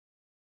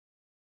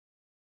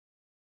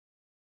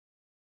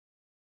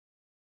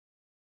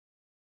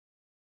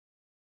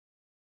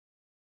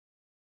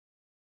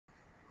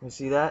You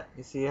see that?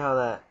 You see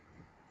how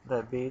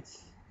that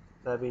beats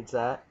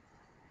that?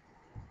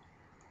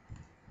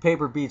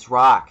 Paper beats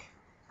rock.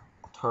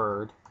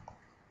 Turd.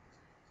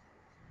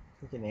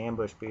 Freaking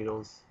ambush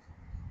beetles.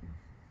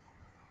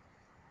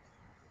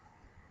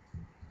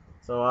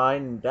 So I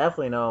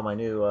definitely know my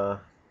new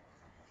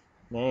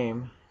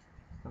name.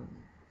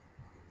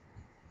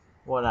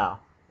 What now?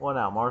 What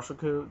now? Marshall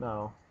Coot?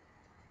 No.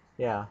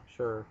 Yeah,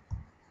 sure.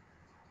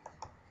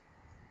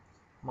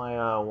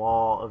 My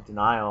wall of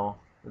denial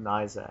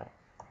denies that.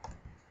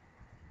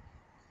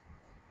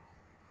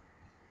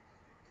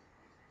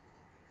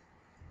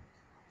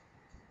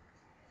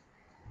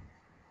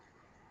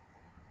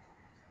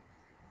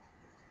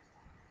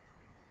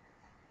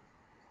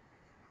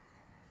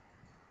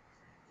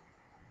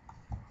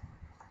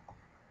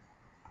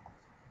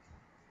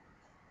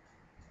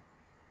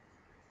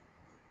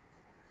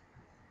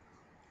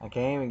 I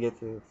can't even get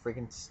through the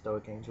freaking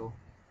Stoic Angel.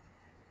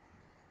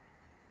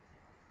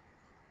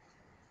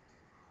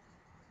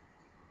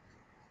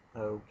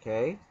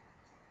 Okay.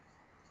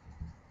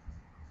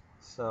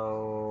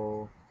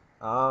 So,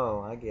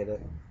 oh, I get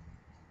it.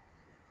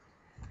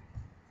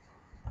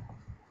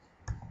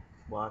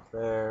 Block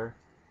there.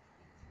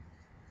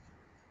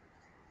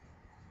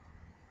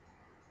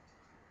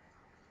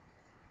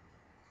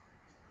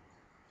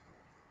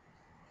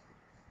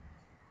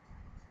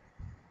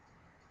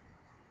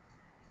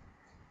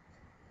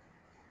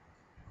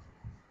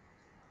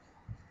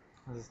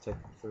 I'll just take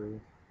the 3.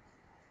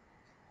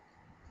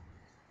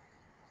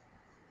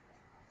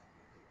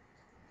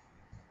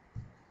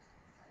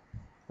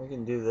 We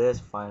can do this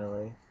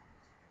finally.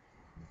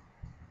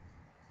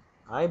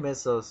 I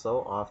miss those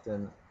so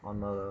often on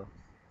Moto.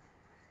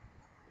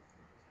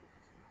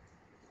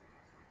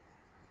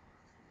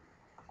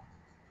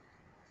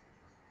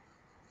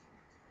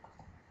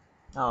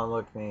 Oh,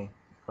 look me.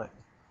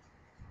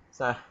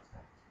 So,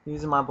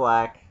 using my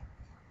black.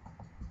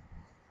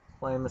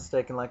 Playing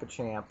mistaken like a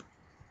champ.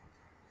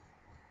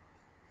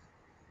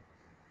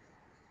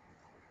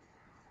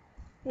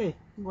 Hey,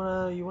 you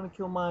wanna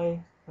kill my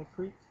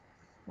creep?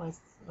 My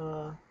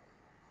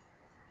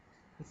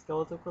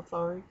skeletal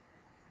Clefairy?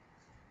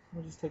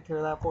 You just take care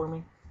of that for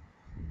me?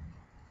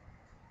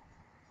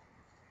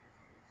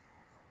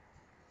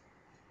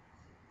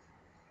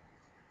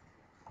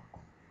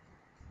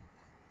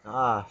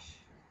 Gosh.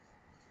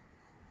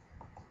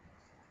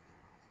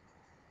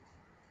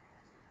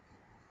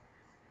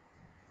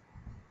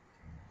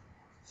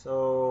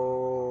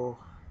 So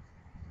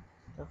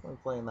definitely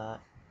playing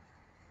that.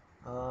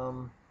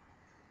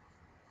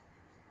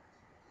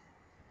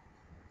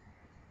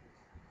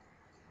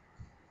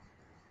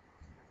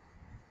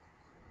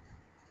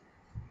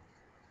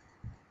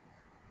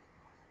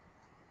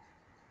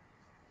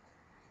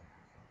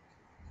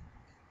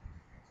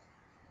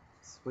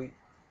 Sweet.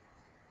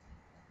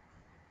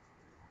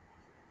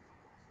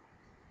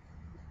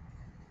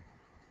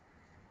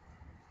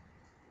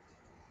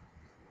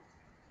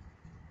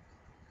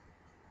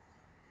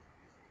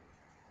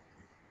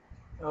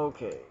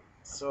 Okay,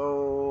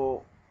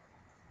 so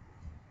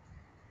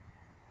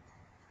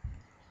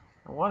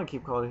I want to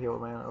keep Call to Heal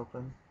Man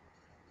open.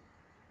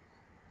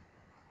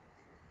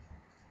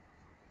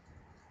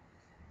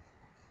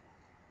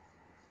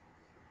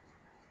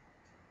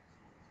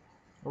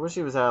 I wish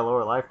he was at a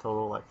lower life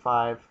total, like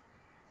 5.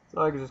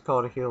 So I could just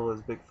Call to Heal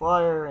his big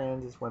flyer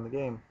and just win the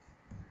game.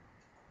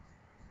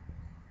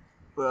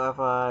 But if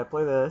I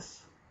play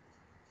this,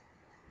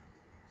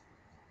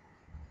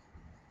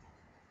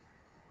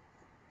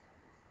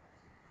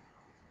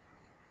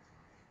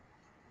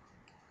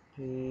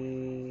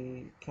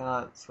 he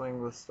cannot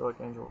swing with Stoic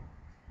Angel.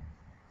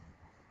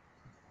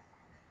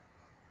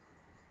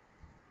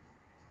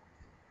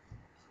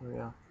 So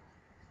yeah,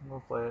 I'm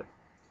gonna play it.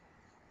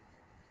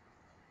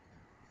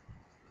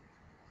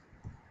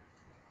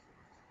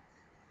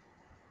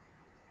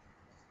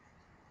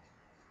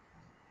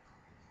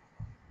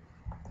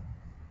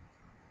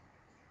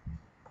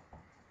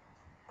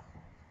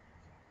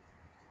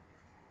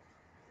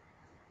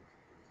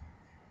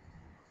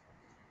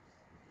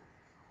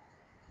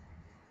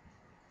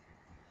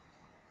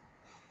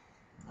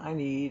 I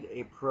need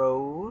a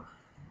pro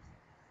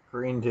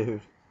green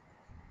dude.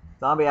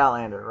 Zombie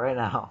Outlander right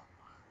now.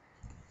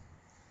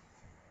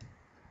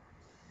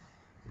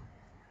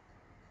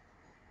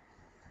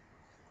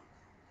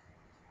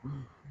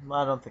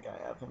 I don't think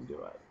I have him, do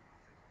I?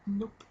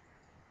 Nope.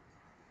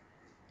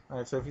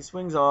 Alright, so if he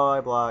swings all,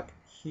 I block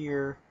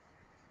here,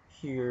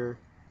 here,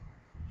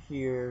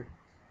 here,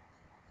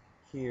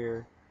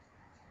 here.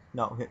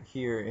 No,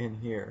 here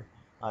and here,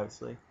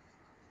 obviously.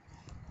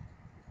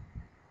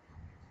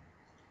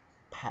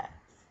 Path.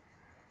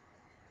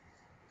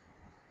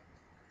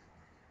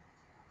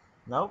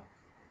 Nope.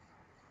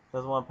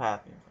 Doesn't want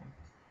path anything.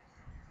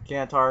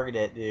 Can't target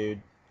it,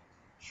 dude.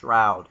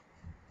 Shroud.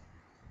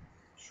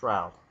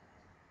 Shroud.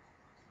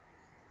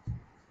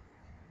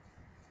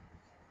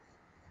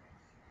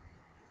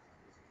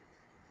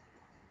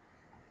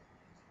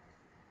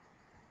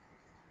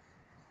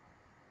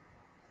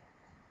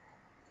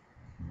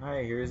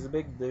 Alright, here's the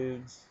big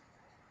dudes.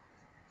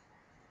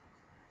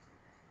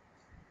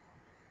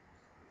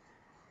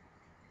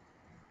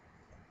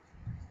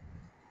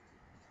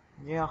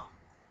 Yeah,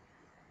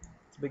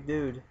 it's a big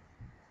dude.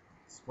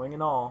 Swing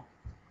and all.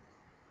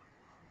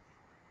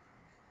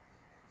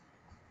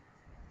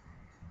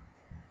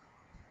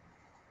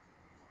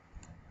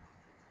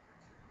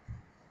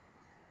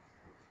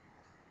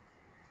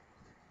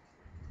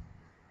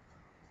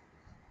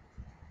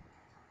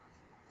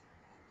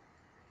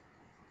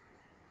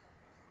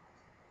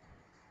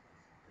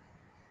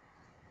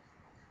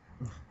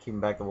 Keep him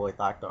back the boy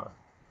Thaktar.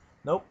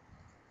 Nope.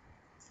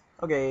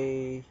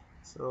 Okay,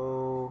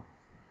 so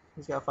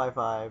he's got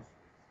 5-5.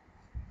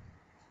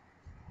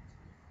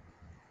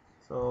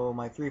 So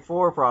my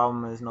 3-4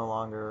 problem is no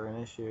longer an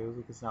issue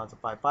because now it's a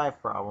 5-5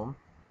 problem.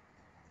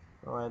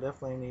 So I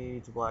definitely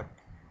need to block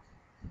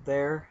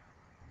there,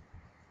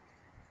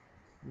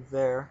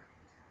 there,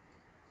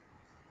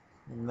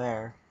 and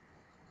there,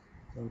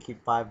 and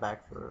keep 5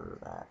 back for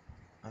that,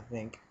 I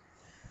think.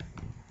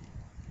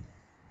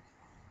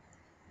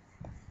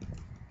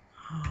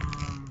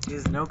 He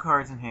has no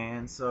cards in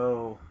hand,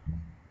 so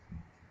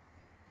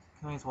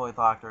King's White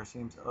Doctor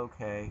seems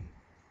okay.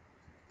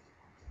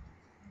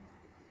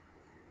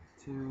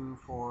 2,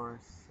 4,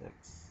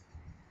 6.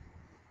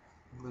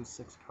 Lose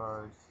 6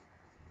 cards.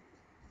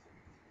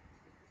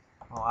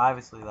 Well,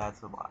 obviously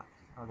that's a block.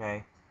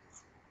 Okay.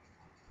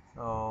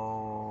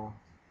 So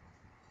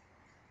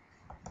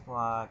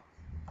block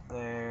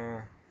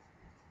there.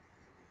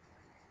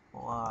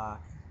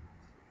 Block.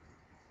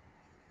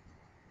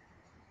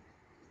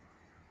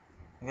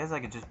 I guess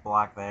I could just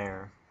block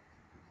there.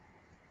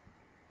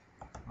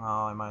 Well,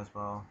 I might as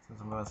well, since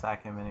I'm going to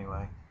sack him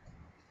anyway.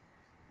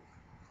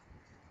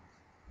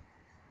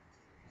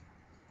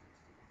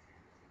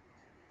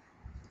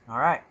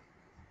 Alright.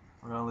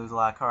 We're going to lose a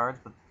lot of cards,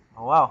 but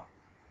oh well.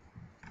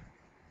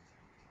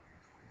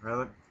 I'd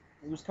rather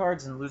lose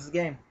cards and lose the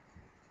game.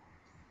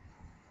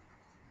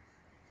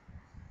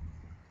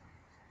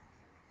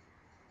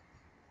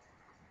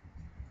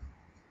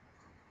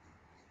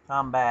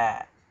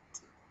 Combat.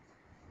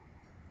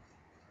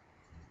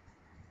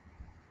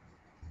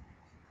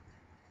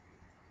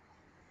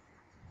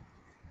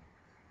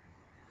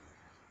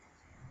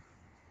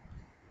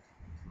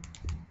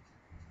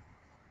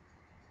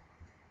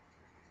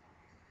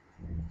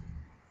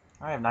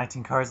 I have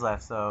 19 cards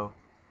left, so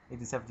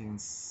 18, 17,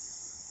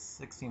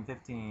 16,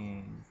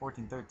 15,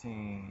 14,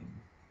 13.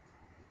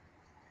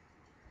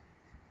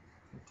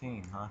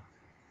 15, huh?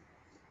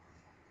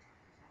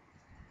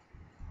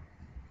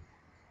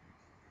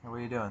 Hey, what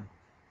are you doing?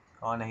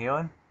 Calling to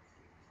healing?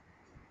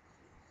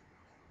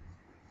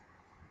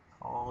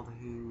 Call to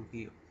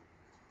heal.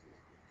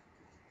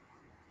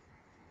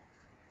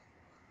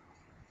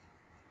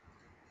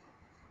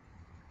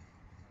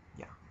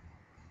 Yeah.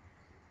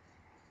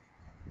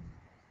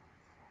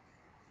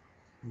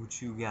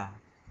 What you got?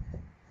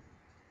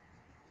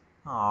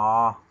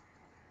 Aww.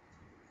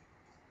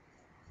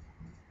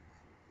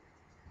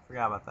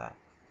 Forgot about that.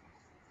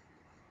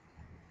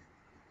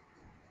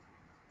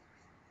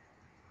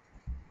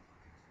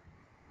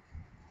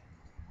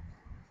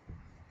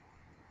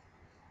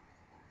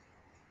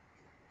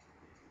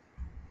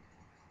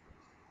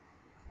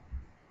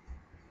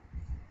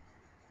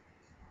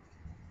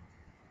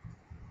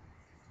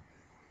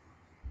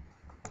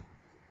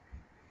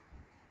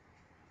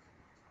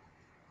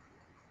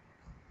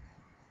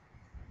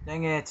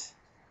 Dang it.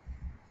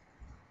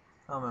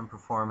 Common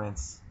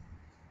performance.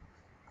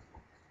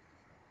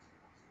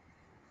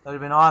 That would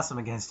have been awesome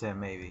against him,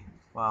 maybe.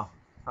 Well,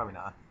 probably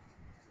not.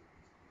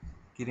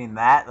 Getting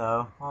that,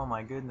 though. Oh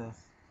my goodness.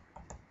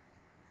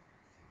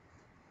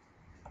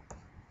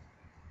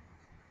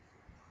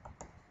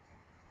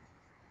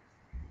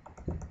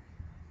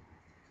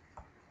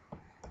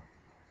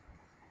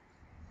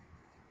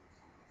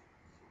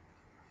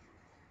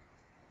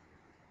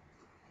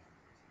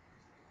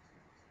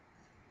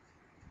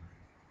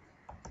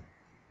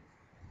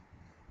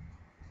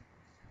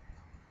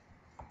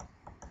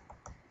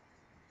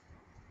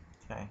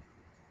 Okay.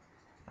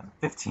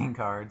 15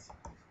 cards.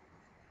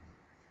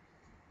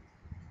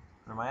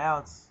 What are my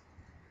outs?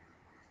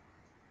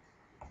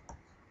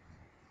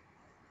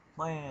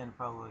 Land,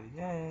 probably.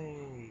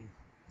 Yay!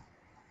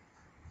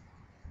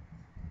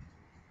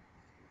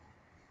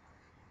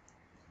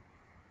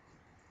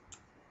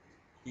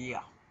 Yeah.